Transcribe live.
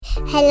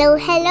Hello,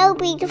 hello,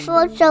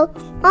 beautiful soul.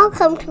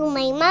 Welcome to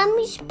my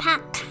mommy's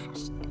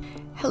podcast.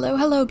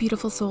 Hello,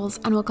 beautiful souls,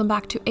 and welcome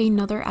back to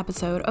another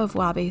episode of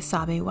Wabi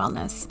Sabi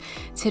Wellness.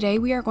 Today,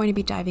 we are going to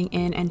be diving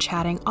in and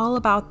chatting all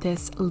about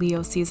this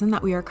Leo season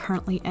that we are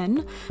currently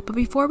in. But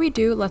before we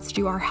do, let's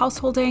do our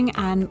householding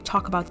and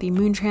talk about the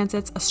moon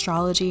transits,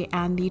 astrology,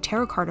 and the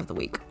tarot card of the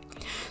week.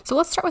 So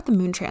let's start with the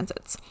moon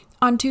transits.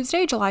 On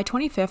Tuesday, July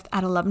 25th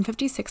at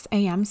 11:56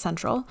 a.m.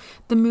 Central,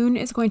 the moon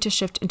is going to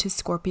shift into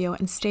Scorpio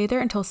and stay there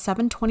until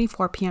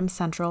 7:24 p.m.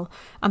 Central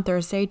on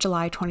Thursday,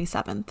 July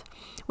 27th.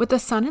 With the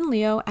sun in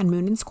Leo and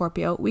moon in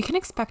Scorpio, we can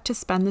expect to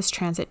spend this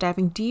transit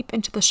diving deep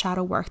into the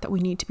shadow work that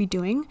we need to be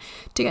doing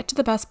to get to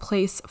the best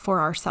place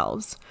for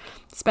ourselves.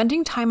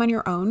 Spending time on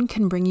your own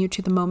can bring you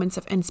to the moments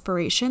of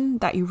inspiration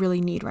that you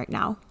really need right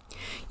now.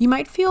 You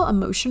might feel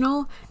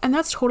emotional, and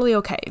that's totally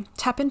okay.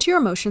 Tap into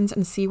your emotions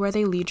and see where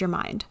they lead your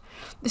mind.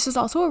 This is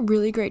also a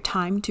really great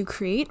time to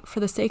create for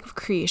the sake of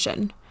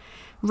creation.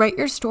 Write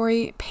your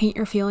story, paint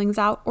your feelings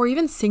out, or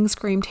even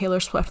scream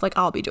Taylor Swift like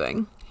I'll be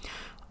doing.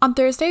 On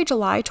Thursday,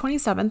 July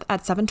 27th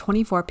at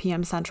 7:24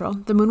 p.m. Central,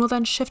 the moon will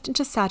then shift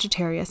into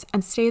Sagittarius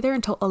and stay there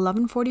until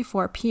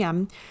 11:44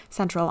 p.m.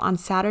 Central on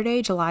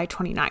Saturday, July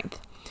 29th.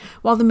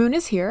 While the moon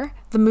is here,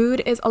 the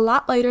mood is a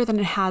lot lighter than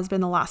it has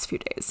been the last few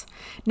days.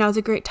 Now is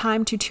a great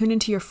time to tune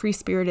into your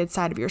free-spirited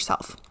side of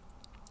yourself.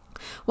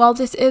 While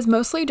this is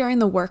mostly during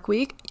the work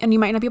week, and you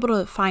might not be able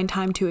to find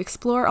time to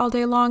explore all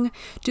day long,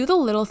 do the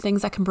little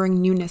things that can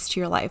bring newness to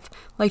your life,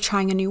 like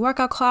trying a new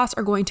workout class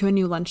or going to a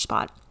new lunch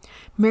spot.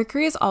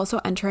 Mercury is also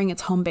entering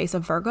its home base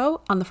of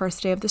Virgo on the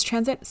first day of this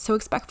transit, so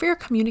expect for your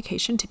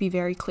communication to be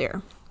very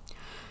clear.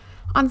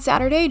 On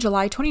Saturday,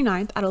 July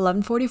 29th at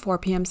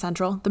 11:44 p.m.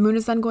 Central, the moon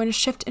is then going to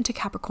shift into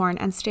Capricorn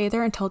and stay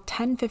there until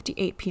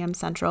 10:58 p.m.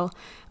 Central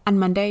on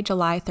Monday,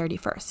 July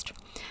 31st.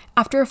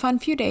 After a fun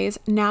few days,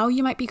 now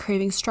you might be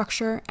craving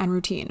structure and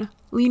routine.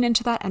 Lean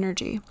into that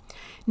energy.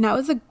 Now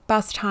is the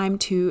best time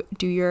to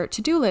do your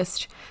to-do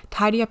list,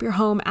 tidy up your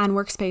home and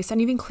workspace,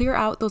 and even clear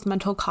out those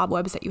mental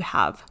cobwebs that you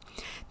have.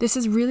 This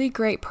is really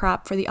great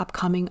prep for the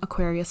upcoming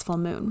Aquarius full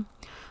moon.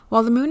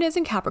 While the moon is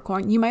in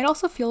Capricorn, you might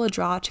also feel a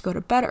draw to go to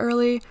bed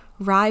early,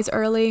 rise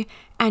early,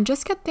 and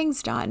just get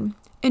things done.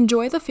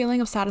 Enjoy the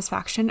feeling of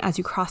satisfaction as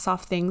you cross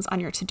off things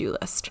on your to-do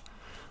list.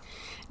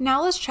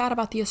 Now let's chat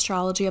about the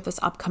astrology of this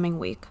upcoming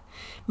week.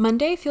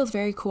 Monday feels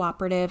very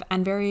cooperative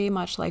and very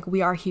much like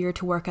we are here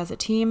to work as a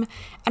team,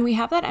 and we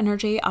have that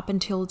energy up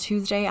until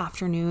Tuesday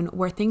afternoon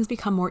where things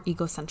become more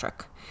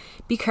egocentric.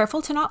 Be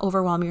careful to not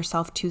overwhelm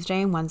yourself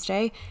Tuesday and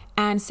Wednesday,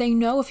 and say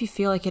no if you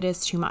feel like it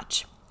is too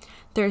much.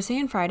 Thursday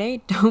and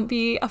Friday, don't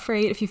be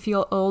afraid if you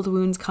feel old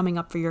wounds coming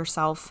up for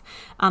yourself.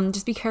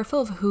 Just be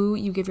careful of who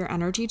you give your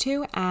energy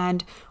to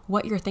and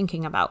what you're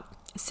thinking about.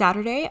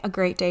 Saturday, a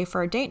great day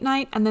for a date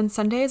night, and then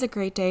Sunday is a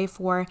great day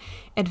for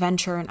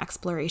adventure and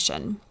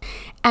exploration.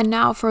 And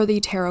now for the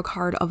tarot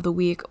card of the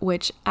week,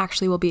 which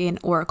actually will be an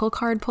oracle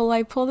card pull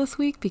I pull this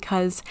week,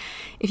 because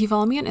if you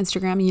follow me on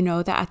Instagram, you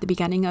know that at the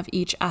beginning of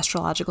each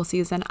astrological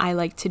season, I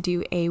like to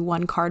do a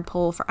one card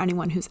pull for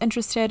anyone who's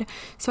interested.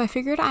 So I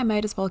figured I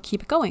might as well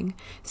keep it going.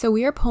 So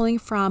we are pulling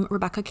from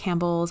Rebecca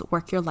Campbell's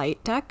Work Your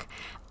Light deck.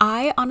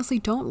 I honestly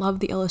don't love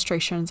the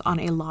illustrations on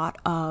a lot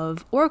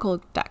of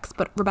oracle decks,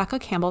 but Rebecca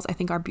Campbell's I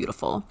think are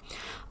beautiful.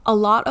 A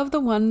lot of the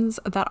ones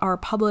that are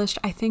published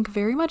I think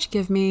very much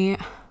give me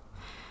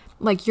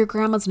like your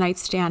grandma's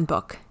nightstand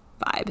book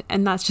vibe,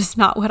 and that's just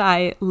not what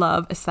I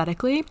love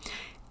aesthetically.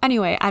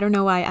 Anyway, I don't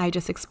know why I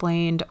just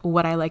explained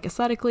what I like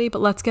aesthetically, but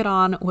let's get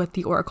on with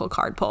the oracle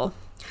card pull.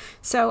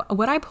 So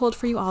what I pulled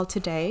for you all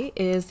today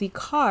is the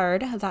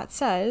card that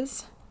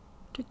says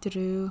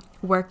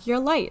Work Your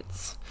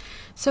Lights.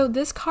 So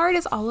this card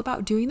is all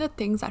about doing the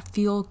things that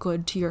feel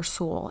good to your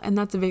soul. And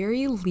that's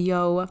very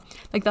Leo,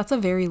 that's a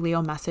very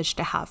Leo message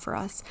to have for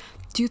us.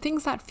 Do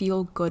things that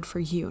feel good for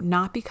you,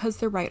 not because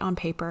they're right on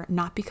paper,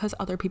 not because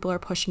other people are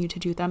pushing you to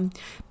do them,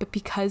 but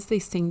because they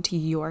sing to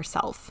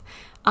yourself.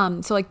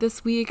 So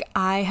this week,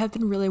 I have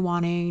been really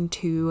wanting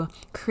to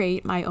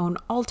create my own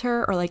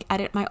altar or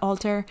edit my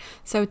altar.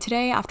 So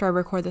today, after I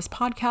record this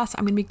podcast,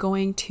 I'm going to be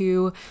going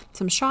to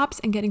some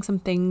shops and getting some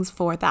things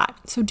for that.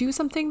 So do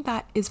something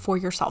that is for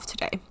yourself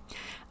today,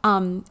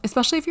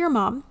 especially if you're a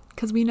mom,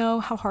 because we know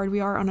how hard we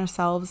are on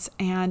ourselves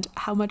and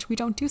how much we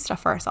don't do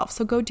stuff for ourselves.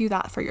 So go do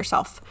that for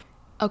yourself.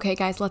 Okay,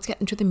 guys, let's get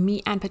into the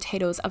meat and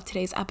potatoes of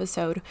today's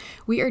episode.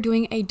 We are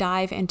doing a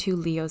dive into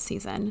Leo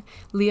season.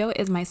 Leo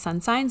is my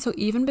sun sign, so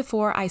even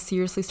before I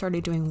seriously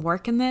started doing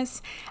work in this,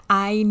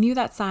 I knew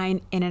that sign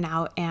in and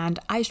out, and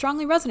I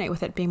strongly resonate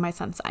with it being my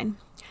sun sign.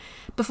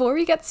 Before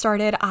we get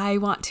started, I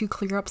want to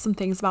clear up some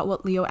things about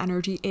what Leo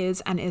energy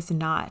is and is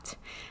not.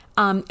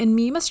 In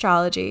meme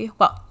astrology,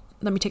 well,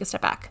 let me take a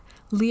step back.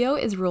 Leo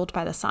is ruled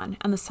by the sun,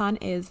 and the sun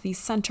is the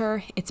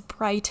center. It's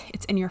bright,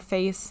 it's in your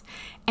face,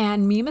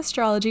 and meme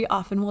astrology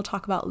often will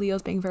talk about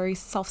Leos being very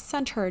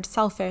self-centered,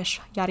 selfish,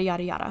 yada,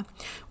 yada, yada,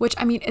 which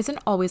isn't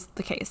always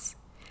the case.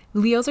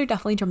 Leos are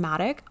definitely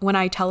dramatic. When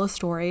I tell a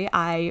story,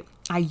 I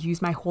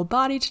use my whole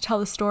body to tell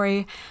the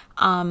story.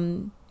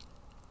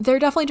 they're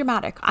definitely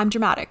dramatic. I'm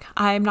dramatic.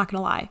 I'm not going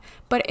to lie.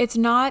 But it's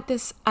not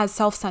this as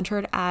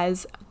self-centered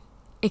as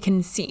it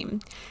can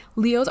seem.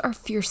 Leos are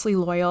fiercely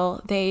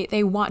loyal.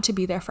 They want to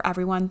be there for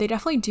everyone. They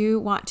definitely do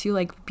want to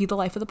like be the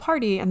life of the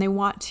party, and they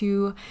want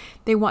to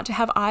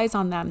have eyes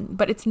on them,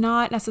 but it's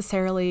not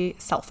necessarily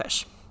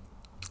selfish.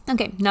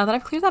 Okay, now that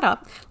I've cleared that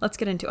up, let's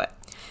get into it.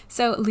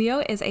 So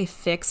Leo is a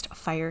fixed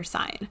fire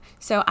sign.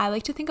 So I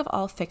like to think of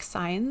all fixed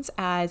signs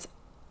as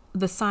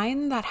the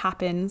sign that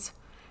happens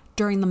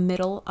during the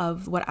middle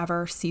of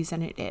whatever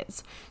season it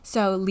is.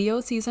 So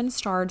Leo season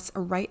starts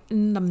right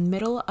in the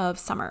middle of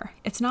summer.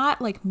 It's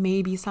not like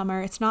maybe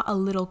summer. It's not a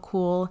little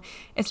cool.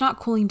 It's not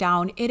cooling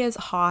down. It is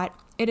hot.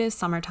 It is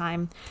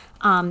summertime.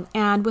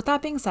 And with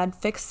that being said,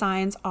 fixed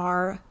signs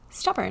are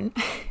stubborn.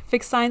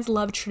 Fixed signs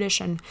love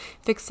tradition.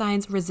 Fixed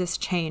signs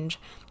resist change.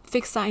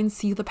 Fixed signs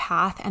see the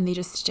path and they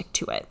just stick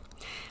to it.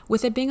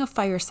 With it being a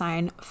fire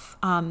sign,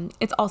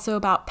 it's also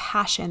about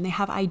passion. They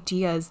have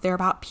ideas. They're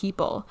about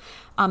people.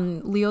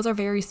 Leos are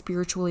very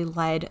spiritually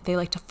led. They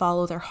like to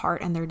follow their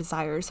heart and their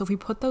desires. So if we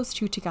put those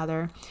two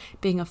together,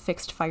 being a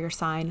fixed fire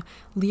sign,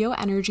 Leo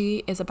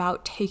energy is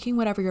about taking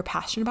whatever you're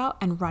passionate about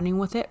and running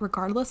with it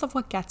regardless of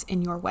what gets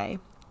in your way.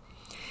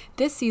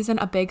 This season,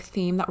 a big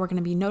theme that we're going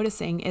to be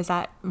noticing is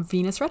that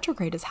Venus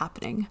retrograde is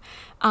happening.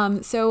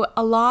 So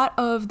a lot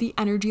of the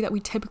energy that we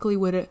typically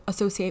would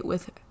associate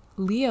with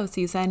Leo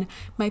season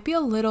might be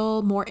a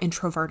little more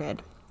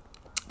introverted.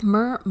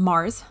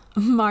 Mars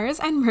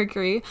and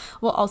Mercury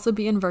will also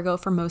be in Virgo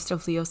for most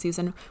of Leo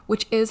season,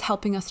 which is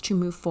helping us to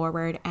move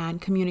forward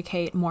and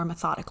communicate more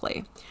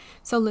methodically.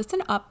 So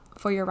listen up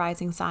for your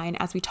rising sign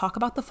as we talk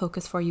about the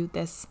focus for you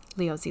this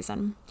Leo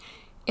season.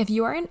 If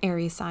you are an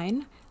Aries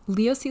sign,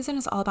 Leo season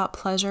is all about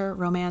pleasure,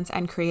 romance,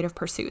 and creative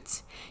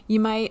pursuits. You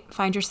might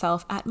find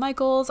yourself at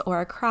Michael's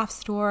or a craft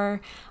store,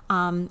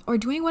 or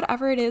doing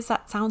whatever it is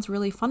that sounds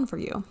really fun for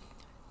you.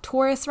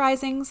 Taurus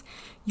risings,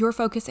 your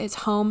focus is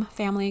home,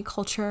 family,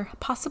 culture,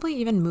 possibly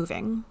even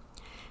moving.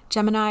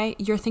 Gemini,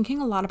 you're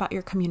thinking a lot about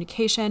your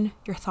communication,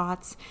 your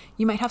thoughts.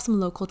 You might have some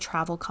local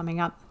travel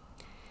coming up.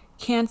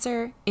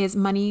 Cancer is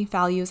money,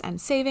 values, and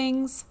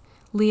savings.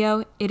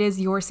 Leo, it is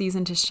your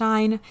season to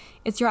shine.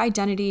 It's your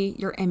identity,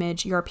 your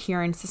image, your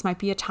appearance. This might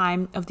be a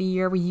time of the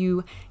year where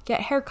you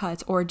get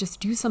haircuts or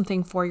just do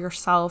something for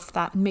yourself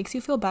that makes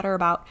you feel better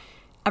about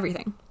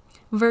everything.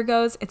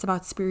 Virgos, it's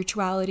about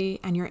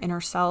spirituality and your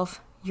inner self,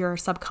 your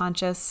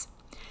subconscious.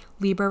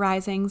 Libra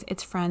risings,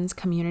 it's friends,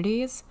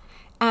 communities.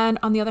 And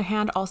on the other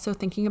hand, also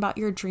thinking about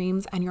your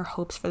dreams and your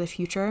hopes for the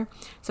future.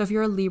 So if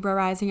you're a Libra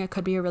rising, it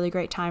could be a really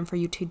great time for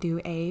you to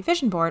do a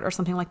vision board or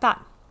something like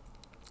that.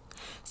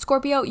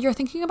 Scorpio, you're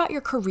thinking about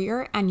your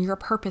career and your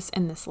purpose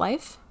in this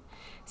life.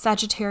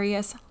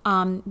 Sagittarius,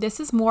 this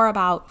is more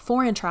about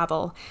foreign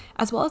travel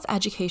as well as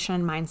education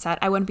and mindset.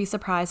 I wouldn't be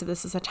surprised if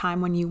this is a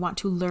time when you want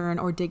to learn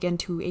or dig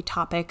into a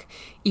topic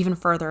even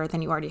further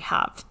than you already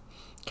have.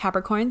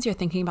 Capricorns, you're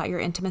thinking about your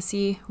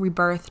intimacy,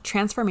 rebirth,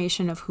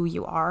 transformation of who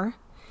you are.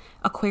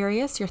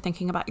 Aquarius, you're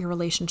thinking about your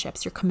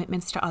relationships, your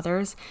commitments to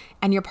others,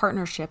 and your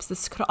partnerships.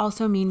 This could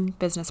also mean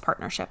business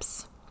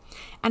partnerships.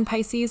 And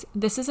Pisces,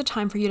 this is a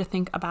time for you to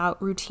think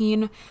about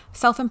routine,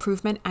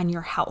 self-improvement, and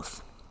your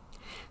health.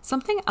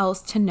 Something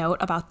else to note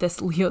about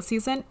this Leo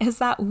season is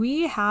that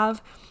we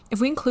have, if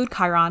we include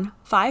Chiron,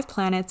 5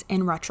 planets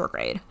in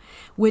retrograde,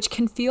 which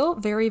can feel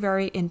very,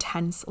 very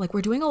intense. Like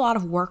we're doing a lot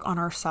of work on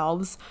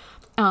ourselves,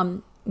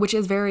 which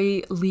is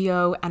very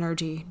Leo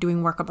energy,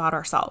 doing work about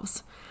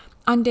ourselves.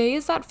 On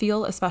days that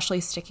feel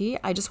especially sticky,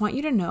 I just want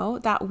you to know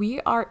that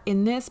we are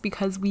in this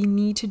because we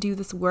need to do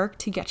this work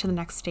to get to the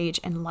next stage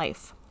in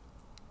life.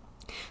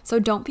 So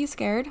don't be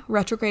scared.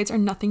 Retrogrades are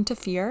nothing to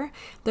fear.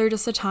 They're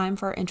just a time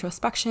for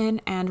introspection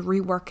and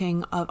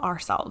reworking of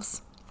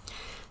ourselves.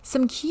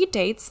 Some key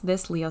dates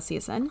this Leo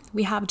season.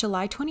 We have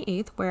July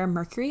 28th, where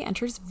Mercury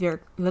enters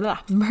Virgo.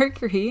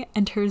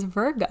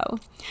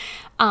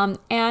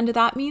 And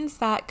that means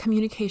that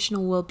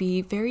communication will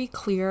be very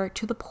clear,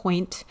 to the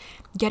point,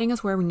 getting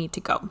us where we need to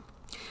go.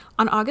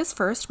 On August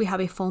 1st, we have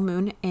a full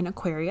moon in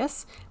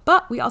Aquarius,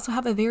 but we also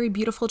have a very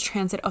beautiful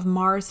transit of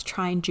Mars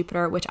trine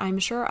Jupiter, which I'm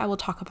sure I will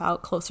talk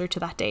about closer to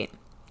that date.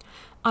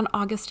 On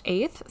August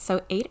 8th, so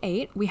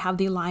 8/8, we have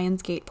the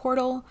Lion's Gate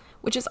portal,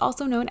 which is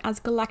also known as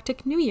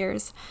Galactic New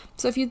Year's.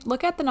 So if you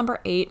look at the number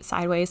 8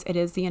 sideways, it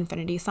is the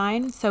infinity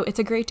sign. So it's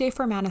a great day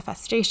for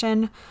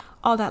manifestation,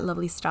 all that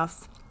lovely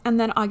stuff. And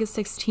then August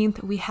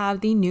 16th, we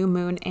have the new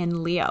moon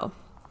in Leo.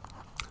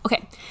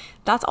 Okay,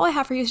 that's all I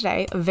have for you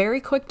today. A very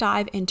quick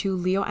dive into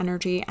Leo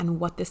energy and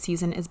what this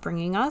season is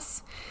bringing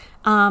us.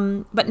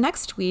 But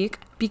next week,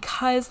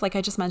 because like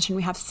I just mentioned,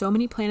 we have so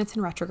many planets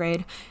in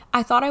retrograde,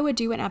 I thought I would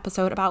do an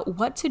episode about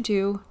what to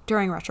do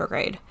during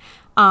retrograde.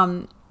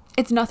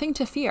 It's nothing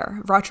to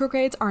fear.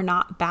 Retrogrades are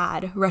not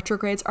bad.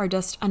 Retrogrades are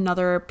just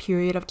another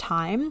period of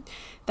time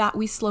that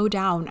we slow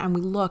down and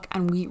we look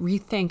and we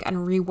rethink and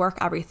rework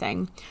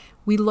everything.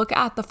 We look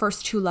at the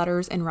first 2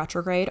 letters in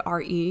retrograde,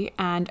 RE,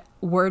 and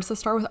words that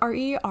start with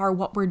RE are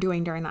what we're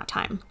doing during that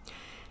time.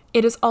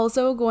 It is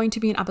also going to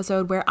be an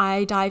episode where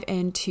I dive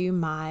into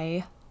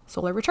my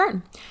solar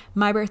return.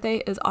 My birthday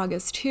is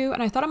August 2,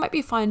 and I thought it might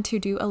be fun to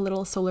do a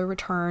little solar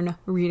return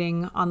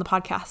reading on the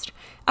podcast.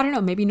 I don't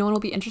know, maybe no one will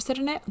be interested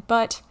in it,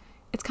 but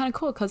it's kind of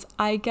cool because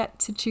I get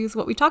to choose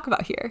what we talk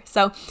about here.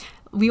 So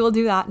we will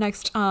do that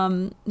next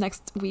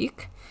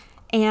week.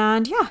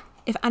 And yeah,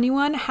 if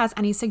anyone has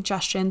any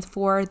suggestions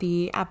for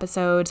the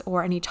episodes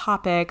or any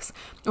topics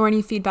or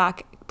any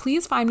feedback,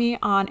 please find me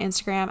on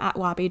Instagram at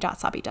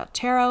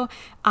wabi.sabi.tarot.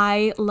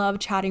 I love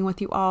chatting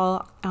with you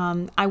all.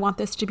 I want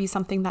this to be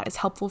something that is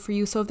helpful for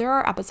you. So if there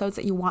are episodes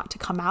that you want to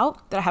come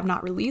out that I have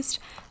not released,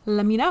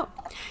 let me know.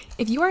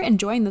 If you are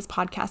enjoying this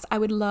podcast, I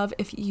would love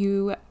if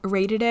you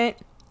rated it,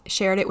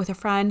 shared it with a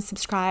friend,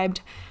 subscribed,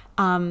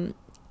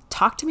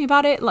 talk to me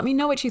about it. Let me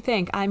know what you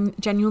think. I'm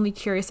genuinely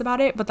curious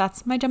about it, but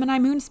that's my Gemini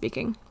moon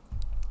speaking.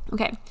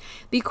 Okay,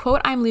 the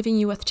quote I'm leaving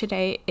you with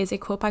today is a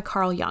quote by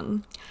Carl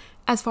Jung.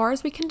 As far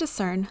as we can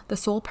discern, the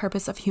sole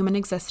purpose of human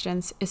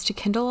existence is to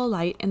kindle a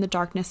light in the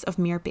darkness of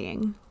mere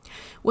being.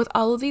 With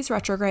all of these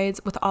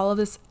retrogrades, with all of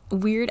this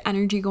weird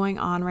energy going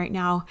on right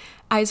now,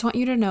 I just want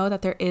you to know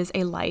that there is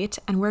a light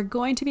and we're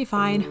going to be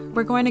fine.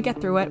 We're going to get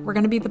through it. We're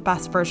going to be the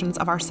best versions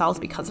of ourselves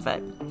because of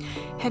it.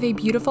 Have a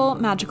beautiful,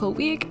 magical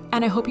week,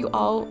 and I hope you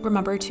all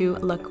remember to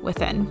look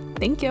within.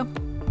 Thank you.